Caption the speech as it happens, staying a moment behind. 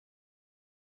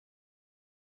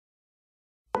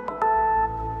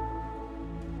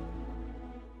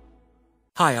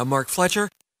Hi, I'm Mark Fletcher,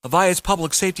 Avaya's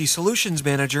Public Safety Solutions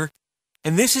Manager,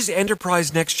 and this is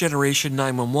Enterprise Next Generation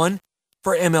 911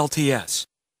 for MLTS.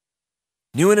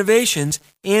 New innovations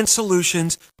and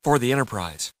solutions for the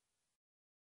enterprise.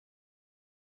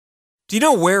 Do you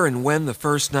know where and when the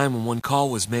first 911 call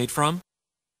was made from?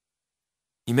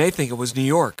 You may think it was New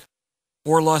York,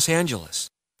 or Los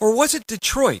Angeles, or was it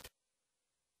Detroit,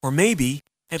 or maybe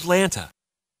Atlanta?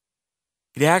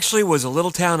 It actually was a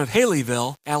little town of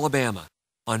Haleyville, Alabama,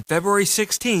 on February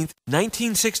 16,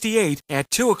 1968 at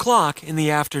 2 o'clock in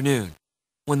the afternoon,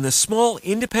 when the small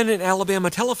independent Alabama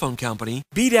telephone company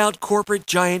beat out corporate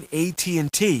giant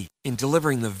AT&T in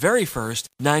delivering the very first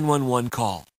 911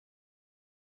 call.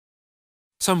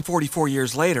 Some 44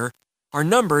 years later, our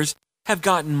numbers have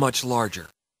gotten much larger.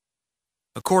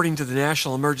 According to the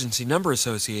National Emergency Number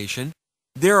Association,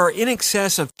 there are in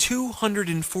excess of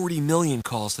 240 million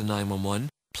calls to 911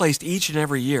 placed each and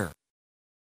every year.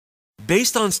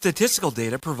 Based on statistical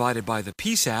data provided by the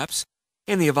PSAPs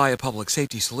and the Avaya Public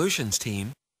Safety Solutions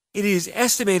team, it is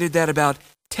estimated that about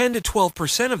 10 to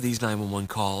 12% of these 911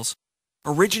 calls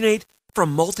originate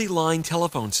from multi-line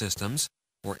telephone systems,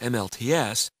 or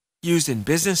MLTS, used in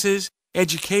businesses,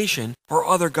 education, or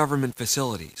other government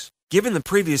facilities. Given the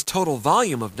previous total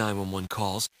volume of 911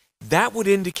 calls, that would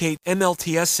indicate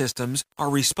MLTS systems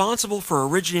are responsible for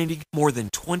originating more than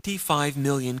 25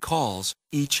 million calls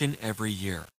each and every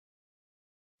year.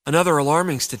 Another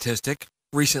alarming statistic,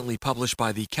 recently published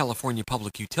by the California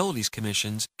Public Utilities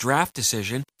Commission's draft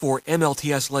decision for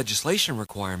MLTS legislation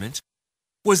requirements,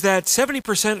 was that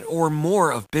 70% or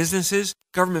more of businesses,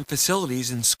 government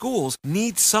facilities, and schools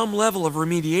need some level of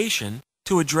remediation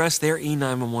to address their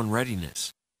E911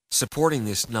 readiness. Supporting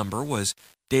this number was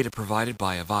data provided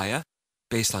by Avaya,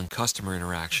 based on customer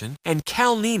interaction, and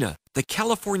CalNENA, the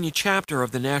California chapter of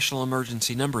the National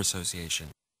Emergency Number Association,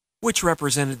 which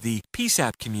represented the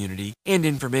PSAP community and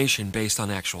information based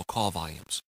on actual call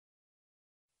volumes.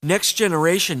 Next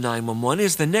Generation 911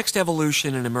 is the next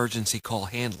evolution in emergency call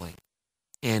handling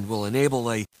and will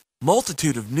enable a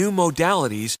multitude of new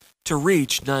modalities to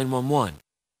reach 911.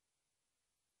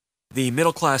 The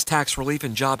Middle Class Tax Relief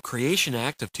and Job Creation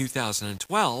Act of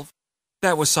 2012,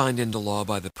 that was signed into law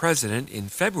by the President in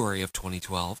February of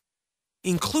 2012,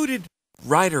 included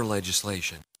rider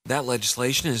legislation. That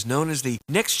legislation is known as the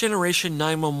Next Generation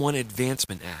 911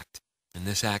 Advancement Act, and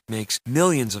this act makes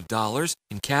millions of dollars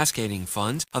in cascading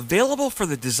funds available for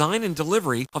the design and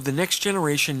delivery of the Next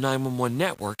Generation 911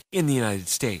 network in the United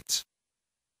States.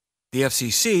 The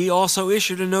FCC also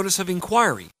issued a notice of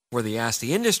inquiry where they asked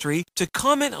the industry to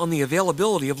comment on the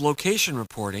availability of location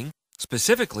reporting,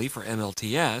 specifically for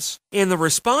MLTS, and the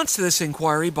response to this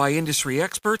inquiry by industry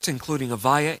experts, including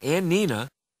Avaya and NENA,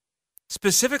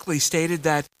 specifically stated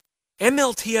that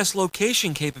MLTS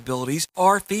location capabilities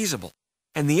are feasible,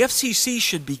 and the FCC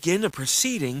should begin a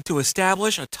proceeding to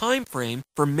establish a time frame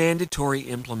for mandatory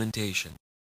implementation.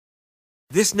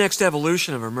 This next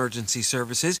evolution of emergency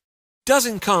services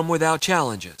doesn't come without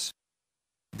challenges.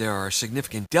 There are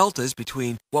significant deltas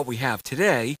between what we have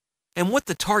today and what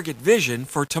the target vision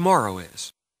for tomorrow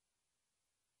is.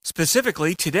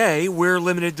 Specifically, today we're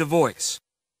limited to voice.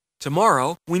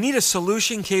 Tomorrow, we need a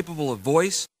solution capable of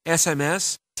voice,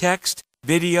 SMS, text,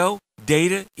 video,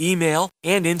 data, email,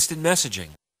 and instant messaging.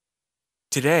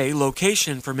 Today,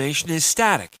 location information is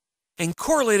static and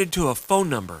correlated to a phone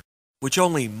number, which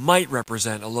only might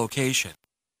represent a location.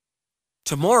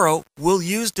 Tomorrow, we'll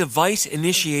use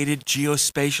device-initiated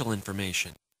geospatial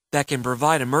information that can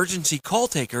provide emergency call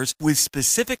takers with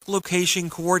specific location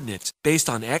coordinates based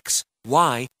on X,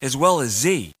 Y, as well as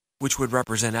Z, which would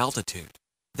represent altitude.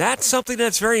 That's something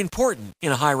that's very important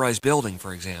in a high-rise building,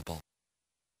 for example.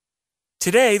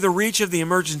 Today, the reach of the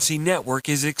emergency network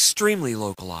is extremely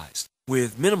localized,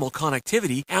 with minimal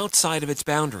connectivity outside of its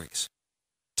boundaries.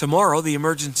 Tomorrow, the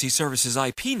emergency services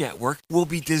IP network will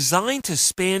be designed to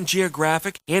span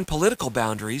geographic and political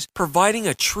boundaries, providing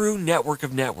a true network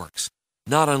of networks,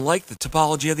 not unlike the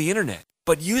topology of the internet,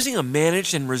 but using a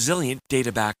managed and resilient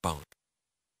data backbone.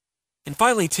 And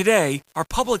finally, today, our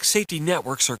public safety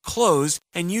networks are closed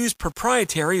and use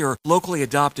proprietary or locally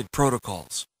adopted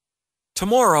protocols.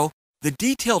 Tomorrow, the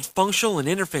detailed functional and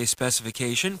interface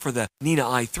specification for the NENA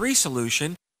i3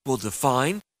 solution will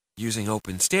define, using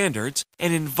open standards,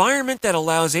 an environment that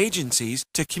allows agencies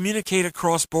to communicate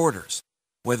across borders,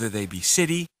 whether they be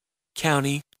city,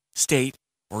 county, state,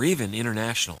 or even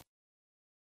international.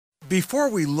 Before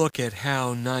we look at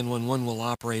how 911 will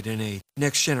operate in a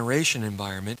next-generation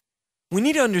environment, we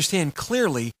need to understand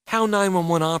clearly how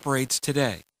 911 operates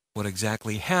today. What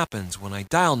exactly happens when I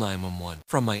dial 911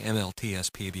 from my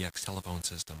MLTS PBX telephone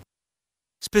system?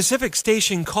 Specific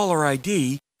station caller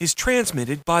ID is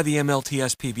transmitted by the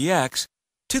MLTS PBX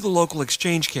to the local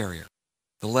exchange carrier.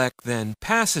 The LEC then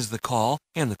passes the call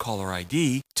and the caller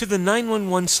ID to the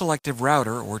 911 selective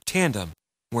router or tandem,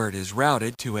 where it is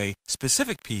routed to a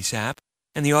specific PSAP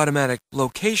and the automatic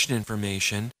location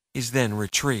information is then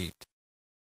retrieved.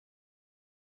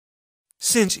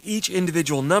 Since each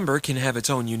individual number can have its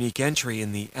own unique entry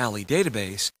in the ALI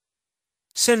database,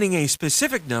 sending a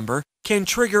specific number can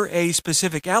trigger a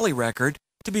specific ALI record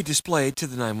to be displayed to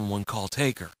the 911 call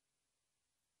taker.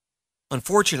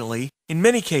 Unfortunately, in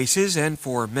many cases and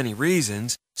for many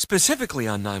reasons, specifically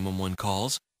on 911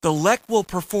 calls, the LEC will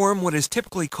perform what is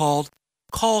typically called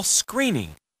call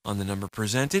screening on the number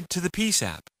presented to the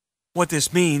PSAP. What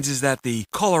this means is that the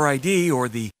caller ID or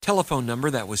the telephone number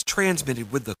that was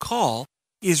transmitted with the call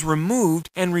is removed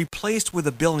and replaced with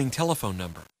a billing telephone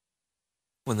number.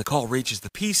 When the call reaches the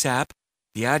PSAP,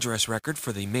 the address record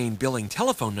for the main billing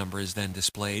telephone number is then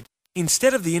displayed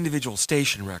instead of the individual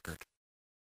station record.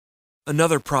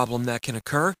 Another problem that can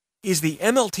occur is the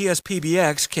MLTS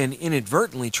PBX can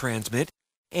inadvertently transmit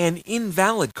an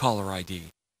invalid caller ID.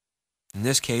 In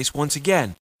this case, once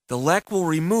again, the LEC will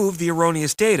remove the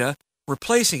erroneous data,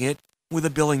 replacing it with a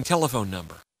billing telephone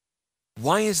number.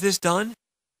 Why is this done?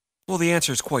 Well, the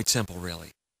answer is quite simple,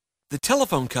 really. The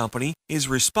telephone company is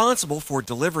responsible for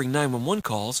delivering 911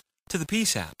 calls to the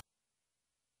PSAP.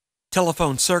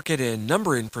 Telephone circuit and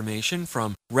number information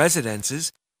from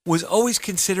residences was always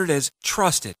considered as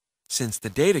trusted since the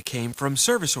data came from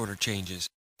service order changes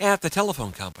at the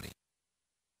telephone company.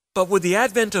 But with the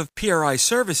advent of PRI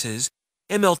services,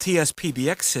 MLTS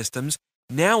PBX systems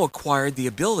now acquired the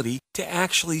ability to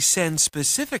actually send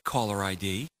specific caller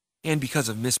ID, and because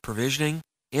of misprovisioning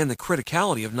and the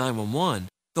criticality of 911,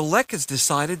 the LEC has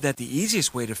decided that the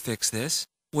easiest way to fix this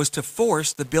was to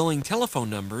force the billing telephone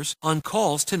numbers on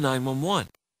calls to 911.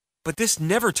 But this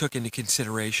never took into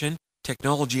consideration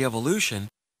technology evolution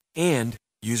and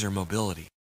user mobility.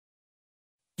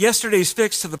 Yesterday's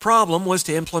fix to the problem was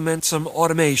to implement some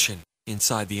automation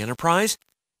inside the enterprise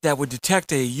that would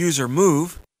detect a user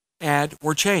move, add,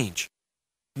 or change.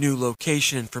 New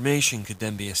location information could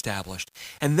then be established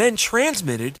and then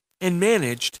transmitted and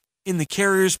managed in the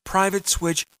carrier's private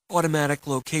switch automatic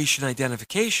location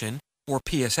identification or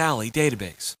PSALI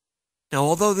database. Now,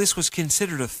 although this was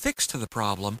considered a fix to the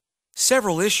problem,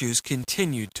 several issues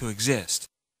continued to exist.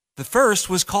 The first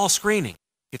was call screening.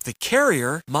 If the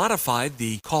carrier modified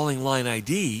the calling line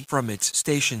ID from its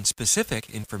station-specific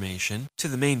information to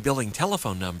the main billing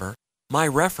telephone number, my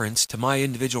reference to my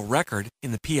individual record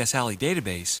in the PSALI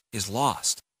database is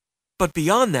lost. But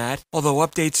beyond that, although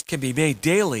updates can be made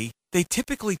daily, they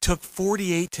typically took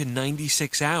 48 to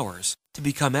 96 hours to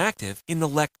become active in the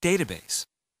LEC database.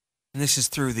 And this is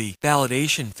through the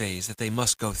validation phase that they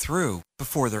must go through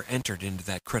before they're entered into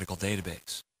that critical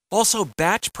database. Also,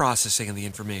 batch processing of the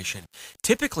information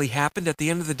typically happened at the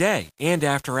end of the day and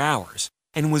after hours,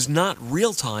 and was not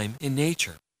real-time in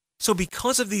nature. So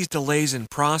because of these delays in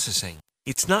processing,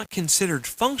 it's not considered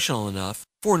functional enough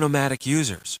for nomadic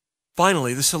users.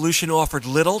 Finally, the solution offered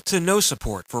little to no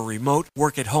support for remote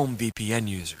work-at-home VPN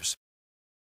users.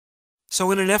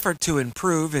 So in an effort to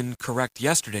improve and correct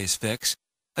yesterday's fix,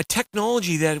 a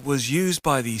technology that was used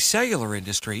by the cellular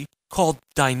industry called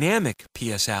dynamic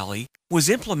PSALI was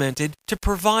implemented to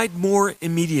provide more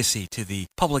immediacy to the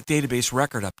public database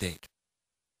record update.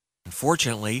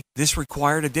 Unfortunately, this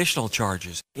required additional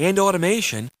charges and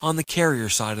automation on the carrier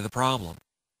side of the problem,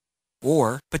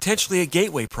 or potentially a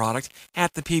gateway product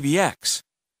at the PBX,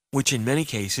 which in many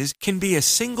cases can be a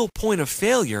single point of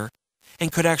failure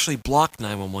and could actually block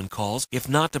 911 calls if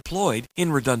not deployed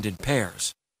in redundant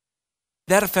pairs.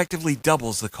 That effectively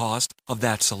doubles the cost of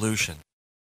that solution.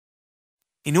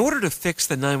 In order to fix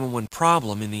the 911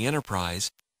 problem in the enterprise,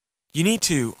 you need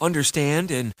to understand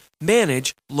and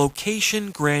manage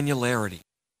location granularity.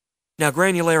 Now,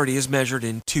 granularity is measured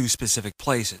in two specific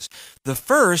places. The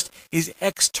first is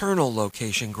external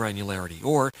location granularity,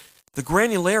 or the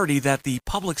granularity that the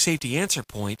public safety answer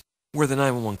point, where the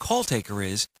 911 call taker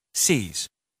is, sees.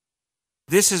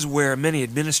 This is where many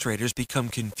administrators become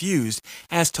confused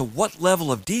as to what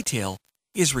level of detail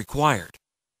is required.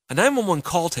 A 911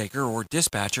 call taker or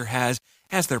dispatcher has,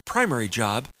 as their primary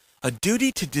job, a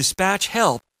duty to dispatch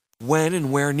help when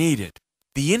and where needed.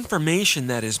 The information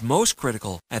that is most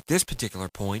critical at this particular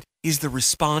point is the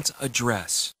response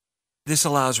address. This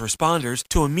allows responders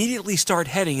to immediately start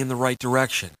heading in the right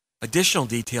direction. Additional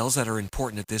details that are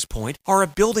important at this point are a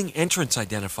building entrance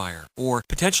identifier or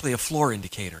potentially a floor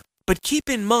indicator. But keep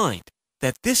in mind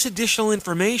that this additional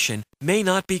information may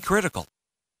not be critical.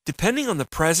 Depending on the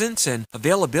presence and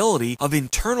availability of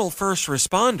internal first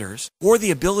responders, or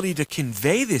the ability to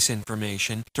convey this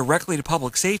information directly to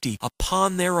public safety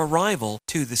upon their arrival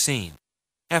to the scene.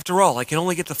 After all, I can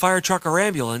only get the fire truck or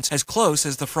ambulance as close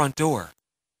as the front door.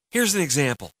 Here's an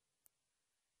example.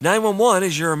 911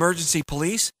 is your emergency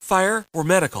police, fire, or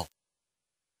medical?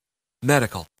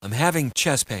 Medical. I'm having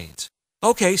chest pains.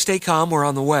 Okay, stay calm, we're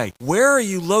on the way. Where are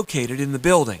you located in the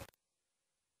building?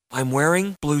 I'm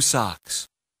wearing blue socks.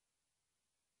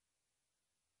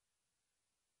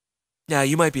 Now,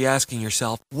 you might be asking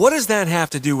yourself, what does that have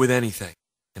to do with anything?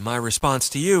 And my response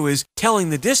to you is telling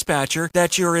the dispatcher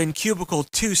that you're in cubicle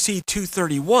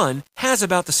 2C231 has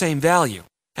about the same value,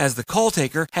 as the call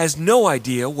taker has no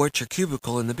idea what your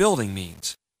cubicle in the building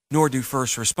means. Nor do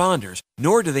first responders,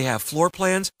 nor do they have floor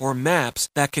plans or maps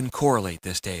that can correlate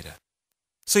this data.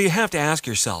 So you have to ask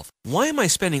yourself, why am I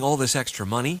spending all this extra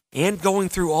money and going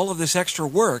through all of this extra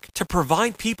work to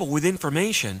provide people with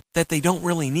information that they don't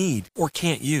really need or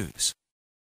can't use?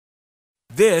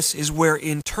 This is where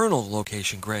internal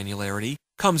location granularity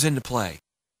comes into play.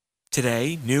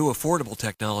 Today, new affordable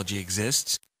technology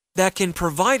exists that can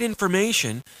provide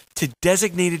information to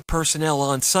designated personnel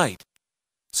on site,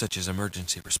 such as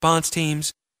emergency response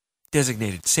teams,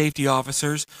 designated safety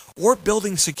officers, or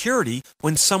building security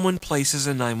when someone places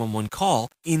a 911 call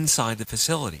inside the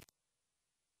facility.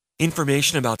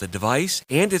 Information about the device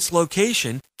and its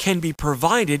location can be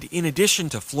provided in addition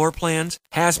to floor plans,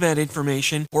 hazmat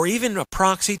information, or even a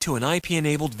proxy to an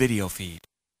IP-enabled video feed.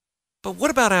 But what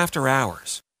about after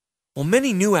hours? Well,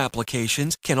 many new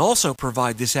applications can also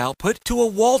provide this output to a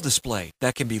wall display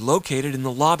that can be located in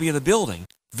the lobby of the building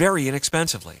very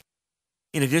inexpensively.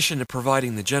 In addition to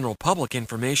providing the general public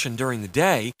information during the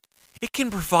day, it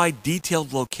can provide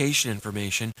detailed location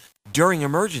information during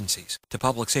emergencies to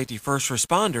public safety first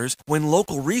responders when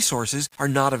local resources are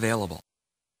not available.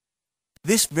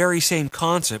 This very same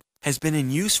concept has been in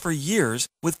use for years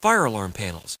with fire alarm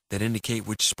panels that indicate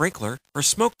which sprinkler or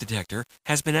smoke detector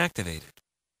has been activated.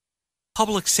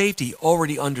 Public safety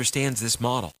already understands this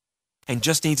model and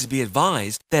just needs to be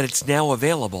advised that it's now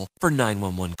available for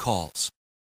 911 calls.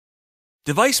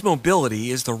 Device mobility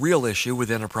is the real issue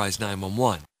with Enterprise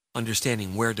 911.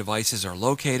 Understanding where devices are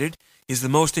located is the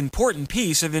most important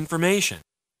piece of information.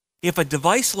 If a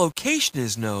device location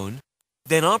is known,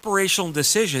 then operational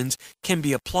decisions can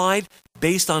be applied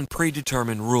based on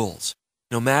predetermined rules.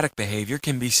 Nomadic behavior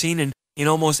can be seen in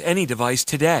almost any device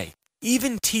today.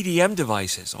 Even TDM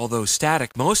devices, although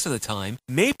static most of the time,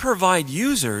 may provide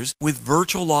users with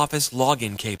virtual office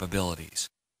login capabilities.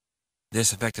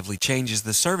 This effectively changes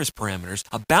the service parameters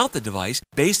about the device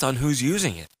based on who's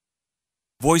using it.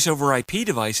 Voice over IP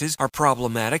devices are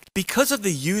problematic because of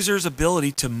the user's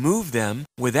ability to move them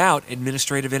without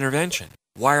administrative intervention.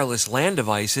 Wireless LAN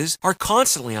devices are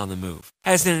constantly on the move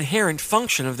as an inherent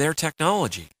function of their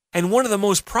technology. And one of the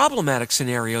most problematic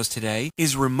scenarios today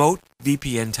is remote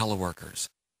VPN teleworkers.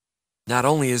 Not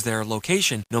only is their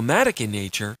location nomadic in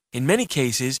nature, in many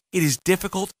cases it is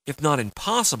difficult, if not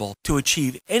impossible, to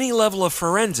achieve any level of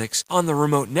forensics on the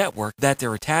remote network that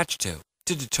they're attached to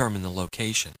determine the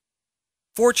location.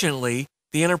 Fortunately,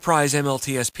 the Enterprise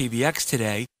MLTS PBX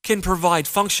today can provide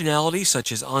functionality such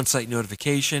as on-site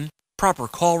notification, proper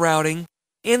call routing,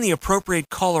 and the appropriate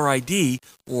caller ID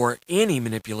or ANI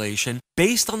manipulation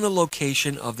based on the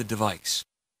location of the device.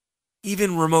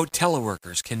 Even remote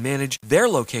teleworkers can manage their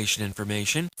location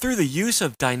information through the use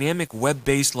of dynamic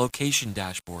web-based location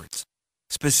dashboards,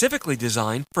 specifically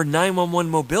designed for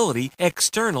 911 mobility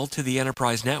external to the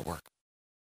enterprise network.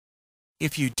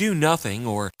 If you do nothing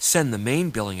or send the main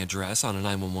billing address on a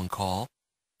 911 call,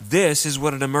 this is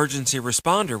what an emergency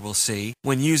responder will see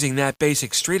when using that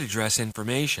basic street address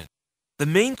information. The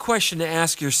main question to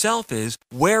ask yourself is,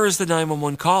 where is the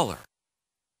 911 caller?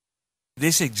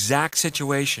 This exact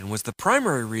situation was the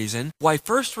primary reason why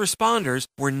first responders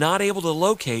were not able to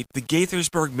locate the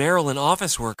Gaithersburg, Maryland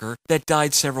office worker that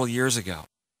died several years ago.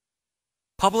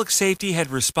 Public safety had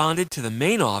responded to the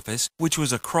main office, which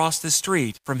was across the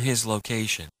street from his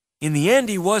location. In the end,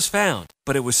 he was found,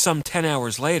 but it was some 10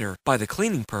 hours later by the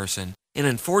cleaning person, and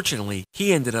unfortunately,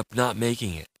 he ended up not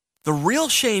making it. The real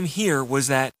shame here was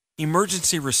that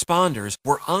emergency responders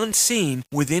were on scene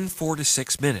within 4 to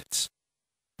 6 minutes,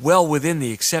 well within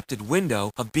the accepted window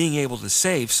of being able to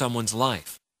save someone's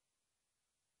life.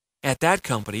 At that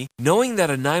company, knowing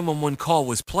that a 911 call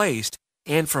was placed,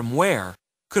 and from where,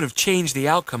 could have changed the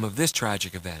outcome of this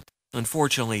tragic event.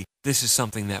 Unfortunately, this is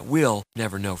something that we'll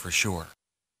never know for sure.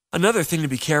 Another thing to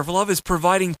be careful of is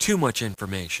providing too much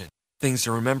information. Things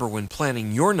to remember when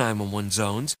planning your 911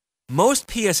 zones: most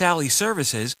PS Alley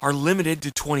services are limited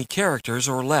to 20 characters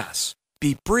or less.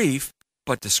 Be brief,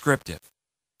 but descriptive.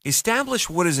 Establish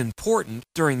what is important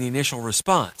during the initial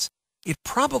response. It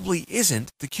probably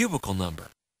isn't the cubicle number.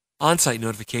 On-site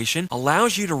notification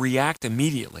allows you to react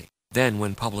immediately. Then,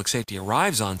 when public safety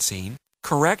arrives on scene,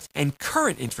 correct and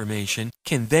current information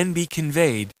can then be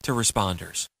conveyed to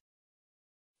responders.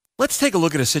 Let's take a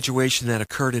look at a situation that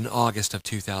occurred in August of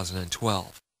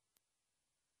 2012.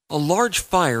 A large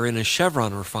fire in a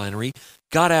Chevron refinery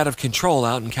got out of control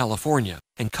out in California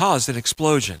and caused an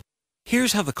explosion.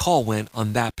 Here's how the call went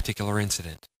on that particular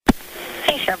incident.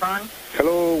 Hey, Chevron.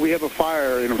 Hello, we have a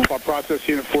fire in a process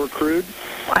unit 4 crude.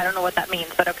 I don't know what that means,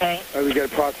 but okay. We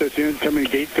got a process unit coming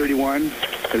to gate 31.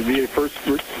 It'll be a first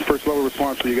level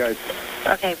response for you guys.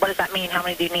 Okay, what does that mean? How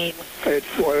many do you need? It's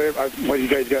what you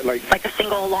guys got, like a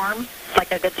single alarm?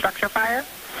 Like a good structure fire?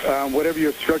 Whatever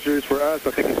your structure is for us,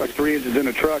 I think it's like 3 inches in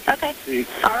a truck. Okay.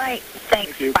 All right.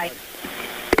 Thanks. Thank you. Bye.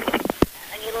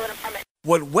 I need a little permit.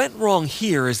 What went wrong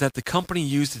here is that the company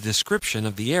used a description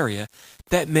of the area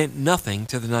that meant nothing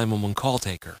to the 911 call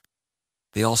taker.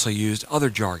 They also used other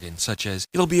jargon, such as,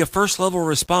 it'll be a first-level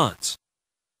response,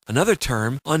 another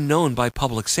term unknown by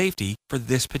public safety for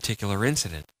this particular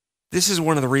incident. This is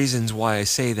one of the reasons why I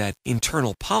say that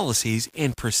internal policies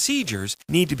and procedures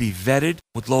need to be vetted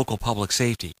with local public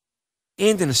safety,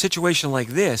 and in a situation like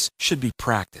this, should be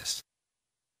practiced.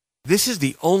 This is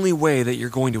the only way that you're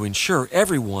going to ensure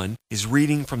everyone is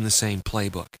reading from the same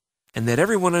playbook, and that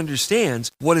everyone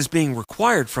understands what is being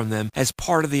required from them as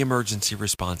part of the emergency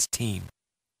response team.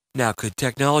 Now, could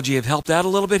technology have helped out a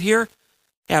little bit here?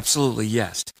 Absolutely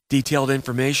yes. Detailed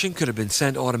information could have been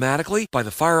sent automatically by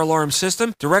the fire alarm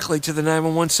system directly to the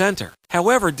 911 center.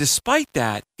 However, despite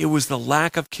that, it was the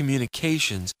lack of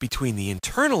communications between the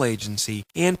internal agency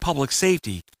and public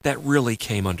safety that really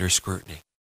came under scrutiny.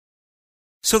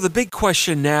 So the big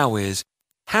question now is,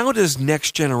 how does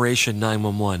Next Generation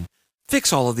 911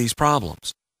 fix all of these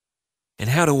problems? And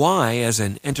how do I, as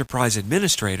an enterprise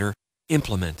administrator,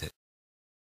 implement it?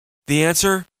 The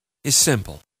answer is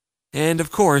simple. And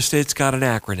of course, it's got an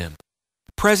acronym.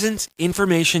 Presence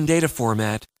Information Data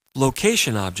Format,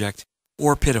 Location Object,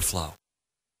 or PIDFLO.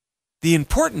 The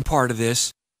important part of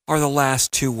this are the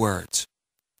last 2 words,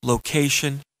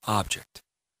 Location Object.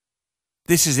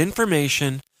 This is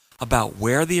information about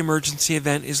where the emergency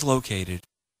event is located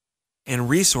and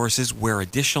resources where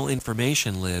additional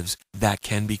information lives that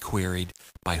can be queried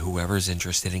by whoever is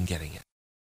interested in getting it.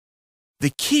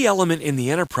 The key element in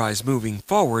the enterprise moving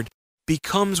forward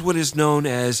becomes what is known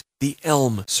as the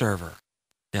ELM server.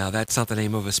 Now, that's not the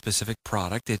name of a specific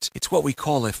product. It's what we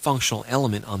call a functional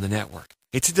element on the network.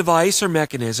 It's a device or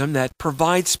mechanism that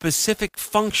provides specific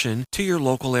function to your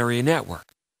local area network,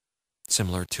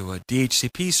 similar to a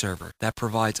DHCP server that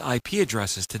provides IP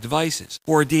addresses to devices,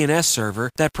 or a DNS server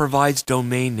that provides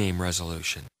domain name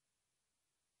resolution.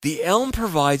 The ELM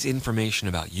provides information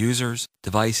about users,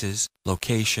 devices,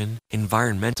 location,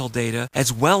 environmental data,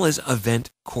 as well as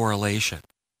event correlation.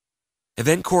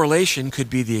 Event correlation could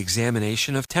be the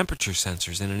examination of temperature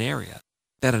sensors in an area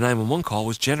that a 911 call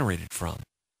was generated from,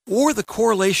 or the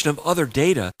correlation of other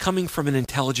data coming from an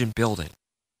intelligent building.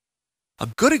 A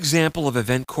good example of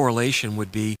event correlation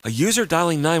would be a user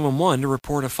dialing 911 to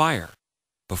report a fire.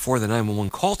 Before the 911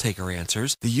 call taker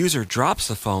answers, the user drops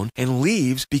the phone and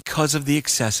leaves because of the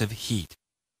excessive heat.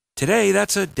 Today,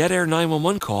 that's a dead air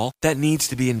 911 call that needs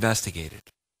to be investigated.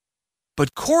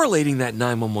 But correlating that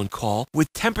 911 call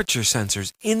with temperature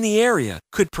sensors in the area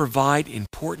could provide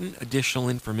important additional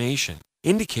information,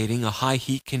 indicating a high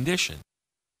heat condition.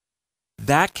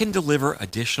 That can deliver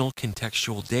additional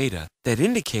contextual data that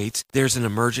indicates there's an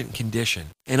emergent condition,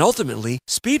 and ultimately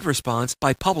speed response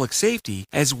by public safety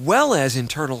as well as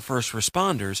internal first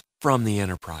responders from the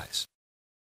enterprise.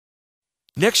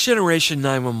 Next Generation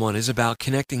 911 is about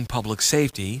connecting public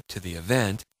safety to the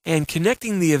event and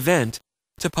connecting the event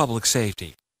to public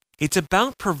safety. It's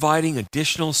about providing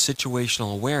additional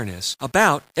situational awareness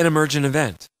about an emergent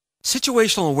event.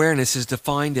 Situational awareness is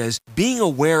defined as being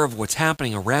aware of what's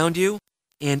happening around you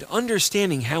and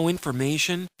understanding how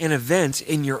information and events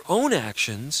in your own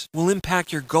actions will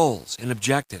impact your goals and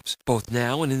objectives, both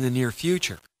now and in the near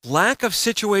future. Lack of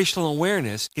situational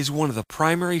awareness is one of the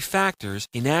primary factors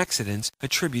in accidents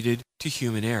attributed to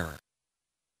human error.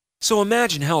 So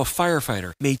imagine how a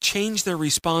firefighter may change their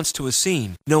response to a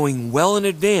scene, knowing well in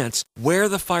advance where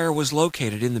the fire was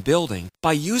located in the building,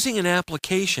 by using an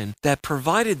application that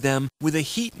provided them with a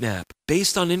heat map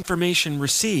based on information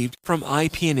received from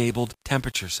IP-enabled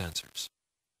temperature sensors.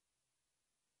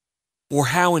 Or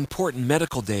how important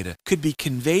medical data could be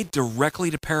conveyed directly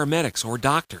to paramedics or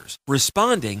doctors,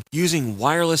 responding using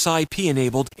wireless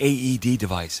IP-enabled AED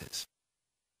devices.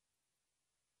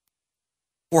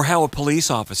 or how a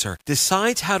police officer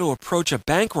decides how to approach a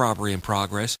bank robbery in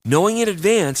progress, knowing in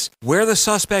advance where the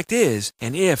suspect is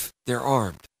and if they're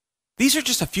armed. These are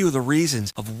just a few of the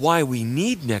reasons of why we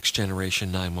need Next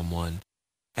Generation 911,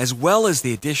 as well as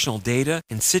the additional data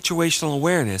and situational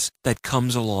awareness that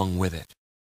comes along with it.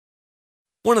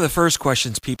 One of the first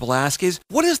questions people ask is,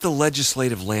 what is the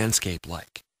legislative landscape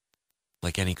like?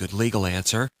 Like any good legal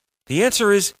answer, the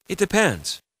answer is, it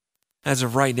depends. As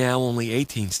of right now, only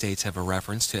 18 states have a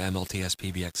reference to MLTS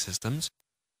PBX systems,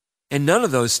 and none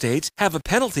of those states have a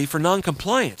penalty for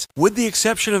noncompliance, with the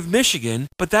exception of Michigan,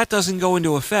 but that doesn't go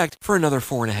into effect for another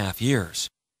 4.5 years.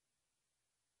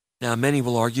 Now, many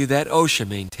will argue that OSHA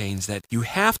maintains that you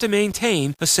have to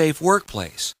maintain a safe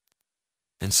workplace.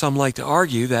 And some like to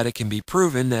argue that it can be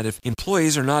proven that if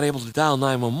employees are not able to dial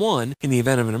 911 in the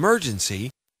event of an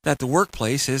emergency, that the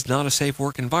workplace is not a safe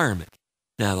work environment.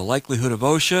 Now, the likelihood of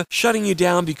OSHA shutting you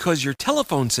down because your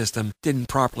telephone system didn't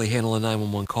properly handle a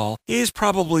 911 call is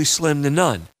probably slim to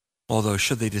none. Although,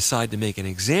 should they decide to make an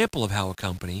example of how a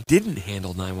company didn't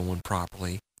handle 911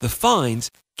 properly, the fines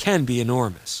can be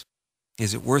enormous.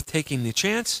 Is it worth taking the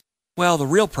chance? Well, the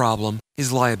real problem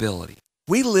is liability.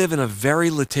 We live in a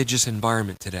very litigious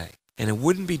environment today, and it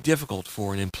wouldn't be difficult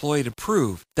for an employee to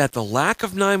prove that the lack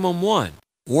of 911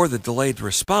 or the delayed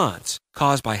response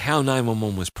caused by how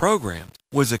 911 was programmed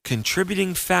was a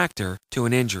contributing factor to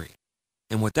an injury.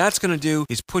 And what that's going to do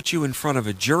is put you in front of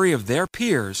a jury of their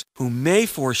peers who may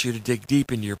force you to dig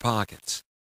deep into your pockets.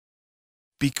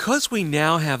 Because we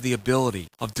now have the ability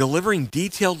of delivering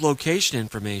detailed location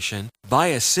information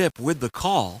via SIP with the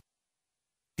call,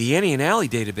 the Annie and Allie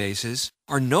databases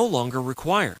are no longer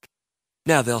required.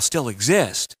 Now, they'll still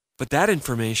exist, but that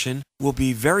information will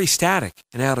be very static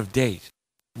and out of date.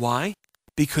 Why?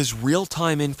 Because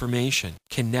real-time information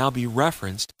can now be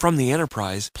referenced from the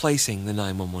enterprise placing the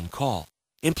 911 call.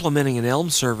 Implementing an Elm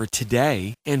server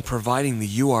today and providing the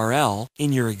URL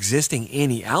in your existing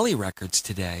Annie Alley records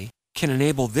today can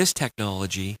enable this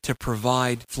technology to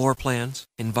provide floor plans,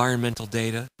 environmental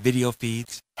data, video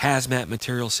feeds, hazmat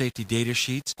material safety data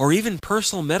sheets, or even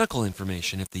personal medical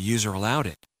information if the user allowed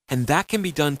it. And that can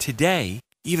be done today,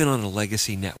 even on a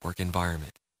legacy network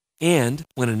environment. And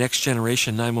when a next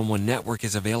generation 911 network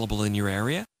is available in your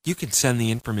area, you can send the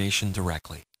information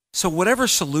directly. So whatever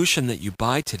solution that you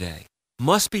buy today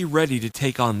must be ready to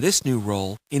take on this new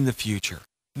role in the future.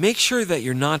 Make sure that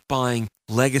you're not buying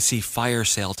legacy fire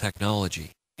sale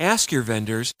technology. Ask your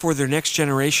vendors for their next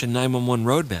generation 911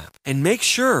 roadmap and make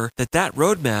sure that that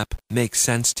roadmap makes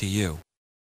sense to you.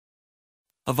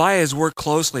 Avaya has worked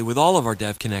closely with all of our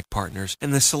DevConnect partners,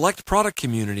 and the select product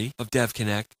community of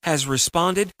DevConnect has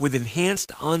responded with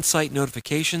enhanced on-site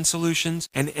notification solutions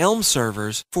and Elm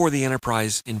servers for the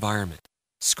enterprise environment.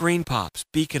 Screen pops,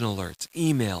 beacon alerts,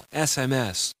 email,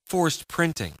 SMS, forced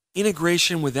printing,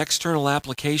 integration with external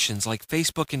applications like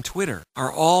Facebook and Twitter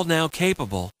are all now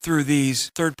capable through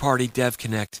these third-party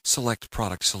DevConnect select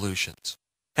product solutions.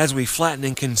 As we flatten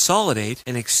and consolidate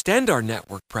and extend our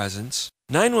network presence,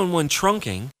 911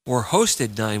 trunking, or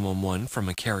hosted 911 from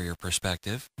a carrier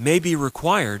perspective, may be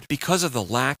required because of the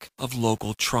lack of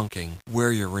local trunking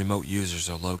where your remote users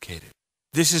are located.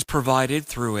 This is provided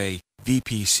through a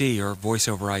VPC or Voice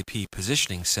over IP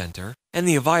Positioning Center, and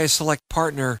the Avaya Select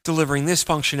partner delivering this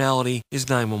functionality is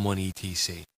 911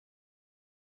 ETC.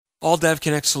 All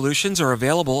DevConnect solutions are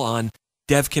available on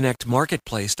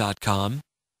devconnectmarketplace.com,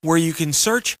 where you can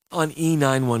search on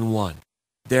E911.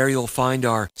 There you'll find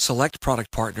our select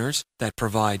product partners that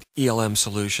provide ELM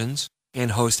solutions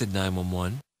and hosted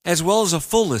 911, as well as a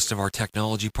full list of our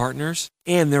technology partners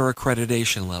and their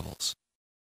accreditation levels.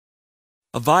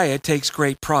 Avaya takes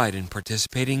great pride in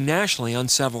participating nationally on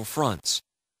several fronts.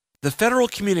 The Federal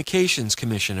Communications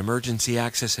Commission Emergency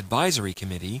Access Advisory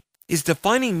Committee is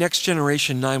defining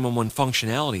next-generation 911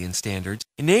 functionality and standards,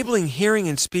 enabling hearing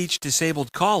and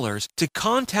speech-disabled callers to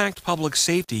contact public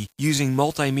safety using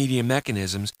multimedia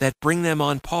mechanisms that bring them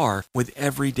on par with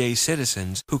everyday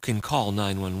citizens who can call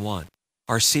 911.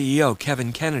 Our CEO,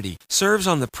 Kevin Kennedy, serves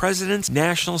on the President's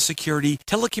National Security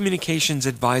Telecommunications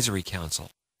Advisory Council,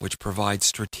 which provides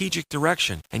strategic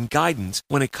direction and guidance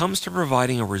when it comes to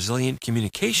providing a resilient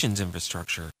communications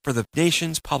infrastructure for the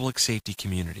nation's public safety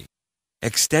community.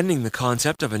 Extending the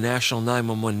concept of a national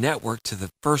 911 network to the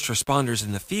first responders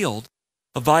in the field,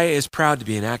 Avaya is proud to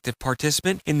be an active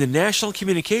participant in the National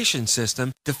Communications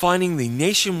System defining the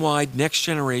nationwide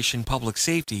next-generation public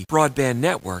safety broadband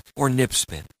network, or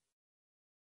NIPSPN.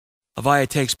 Avaya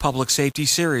takes public safety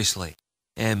seriously,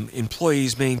 and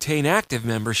employees maintain active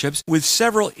memberships with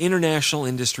several international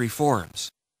industry forums.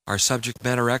 Our subject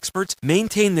matter experts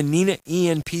maintain the NENA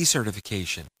ENP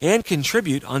certification and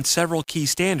contribute on several key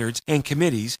standards and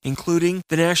committees, including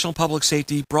the National Public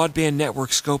Safety Broadband Network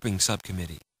Scoping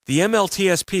Subcommittee, the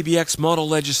MLTS PBX Model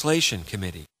Legislation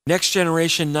Committee, Next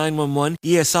Generation 911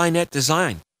 ESINet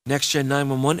Design, Next Gen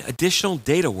 911 Additional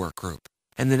Data Work Group,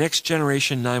 and the Next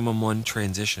Generation 911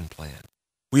 Transition Plan.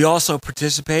 We also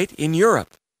participate in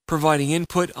Europe, providing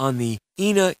input on the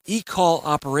ENA eCall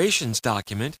Operations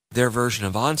document, their version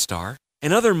of OnStar,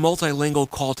 and other multilingual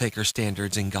call taker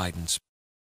standards and guidance.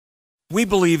 We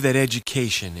believe that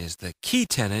education is the key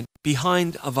tenet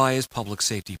behind Avaya's public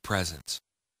safety presence.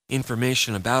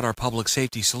 Information about our public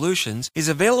safety solutions is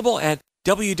available at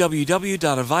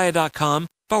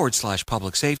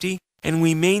www.avaya.com/public safety, and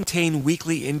we maintain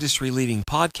weekly industry-leading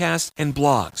podcasts and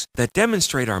blogs that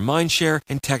demonstrate our mindshare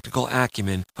and technical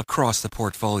acumen across the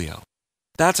portfolio.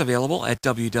 That's available at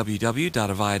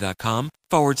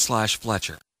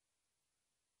www.avaya.com/Fletcher.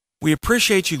 We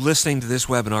appreciate you listening to this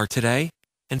webinar today,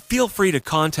 and feel free to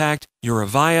contact your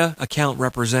Avaya account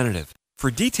representative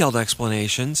for detailed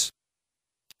explanations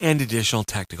and additional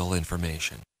technical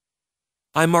information.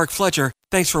 I'm Mark Fletcher.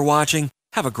 Thanks for watching.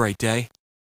 Have a great day.